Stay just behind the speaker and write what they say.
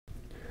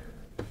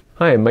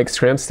Hi, I'm Mike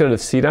Skramstad of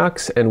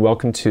CDOCS, and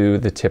welcome to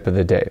the tip of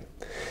the day.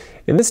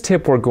 In this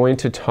tip, we're going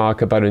to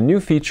talk about a new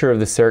feature of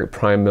the CDOCS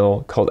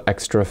Primemill called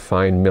extra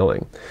fine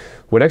milling.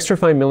 What extra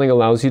fine milling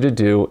allows you to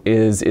do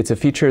is it's a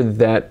feature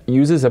that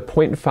uses a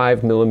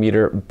 0.5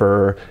 millimeter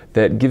burr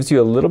that gives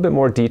you a little bit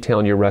more detail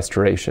in your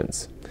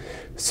restorations.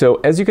 So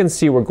as you can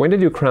see, we're going to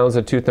do crowns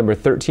of tooth number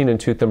 13 and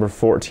tooth number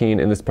 14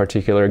 in this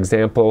particular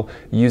example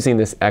using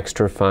this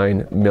extra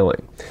fine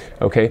milling.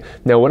 Okay,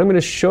 now what I'm going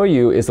to show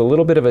you is a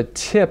little bit of a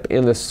tip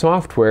in the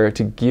software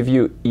to give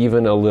you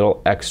even a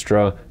little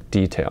extra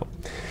detail.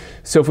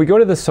 So if we go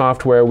to the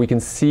software, we can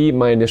see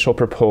my initial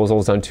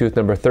proposals on tooth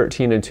number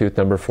 13 and tooth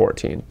number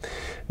 14.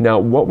 Now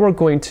what we're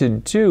going to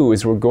do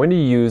is we're going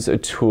to use a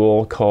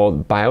tool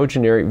called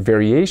biogeneric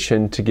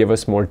variation to give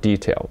us more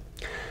detail.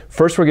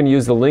 First, we're going to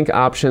use the link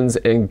options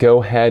and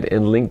go ahead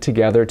and link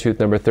together tooth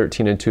number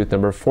 13 and tooth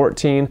number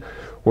 14.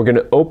 We're going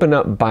to open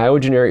up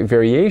biogeneric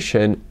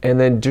variation and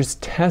then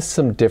just test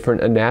some different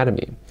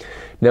anatomy.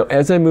 Now,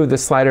 as I move the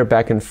slider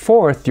back and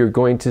forth, you're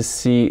going to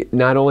see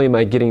not only am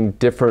I getting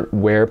different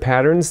wear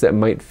patterns that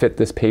might fit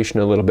this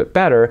patient a little bit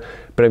better,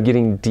 but I'm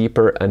getting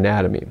deeper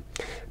anatomy.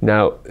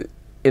 Now,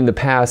 in the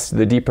past,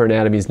 the deeper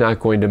anatomy is not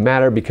going to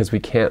matter because we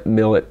can't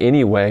mill it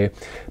anyway,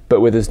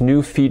 but with this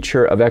new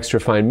feature of extra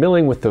fine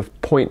milling with the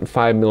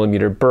 0.5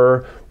 millimeter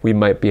burr, we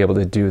might be able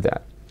to do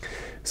that.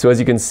 So as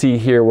you can see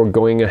here, we're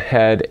going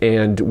ahead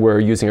and we're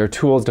using our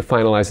tools to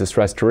finalize this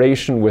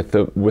restoration with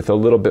a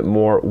little bit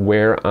more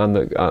wear on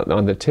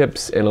the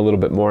tips and a little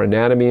bit more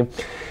anatomy.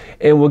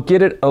 And we'll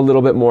get it a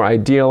little bit more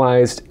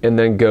idealized and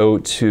then go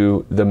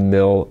to the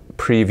mill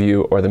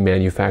preview or the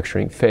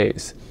manufacturing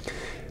phase.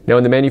 Now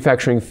in the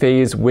manufacturing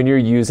phase, when you're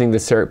using the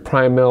CDOCS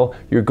Primemill,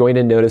 you're going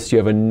to notice you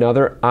have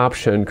another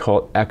option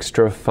called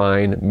extra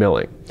fine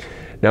milling.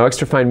 Now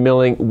extra fine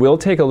milling will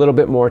take a little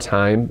bit more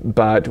time,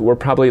 but we're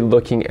probably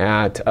looking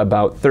at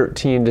about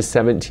 13 to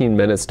 17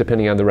 minutes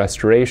depending on the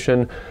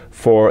restoration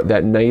for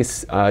that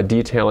nice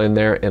detail in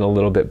there and a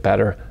little bit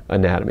better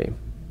anatomy.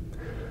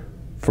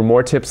 For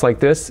more tips like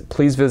this,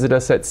 please visit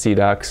us at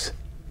CDOCS.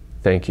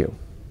 Thank you.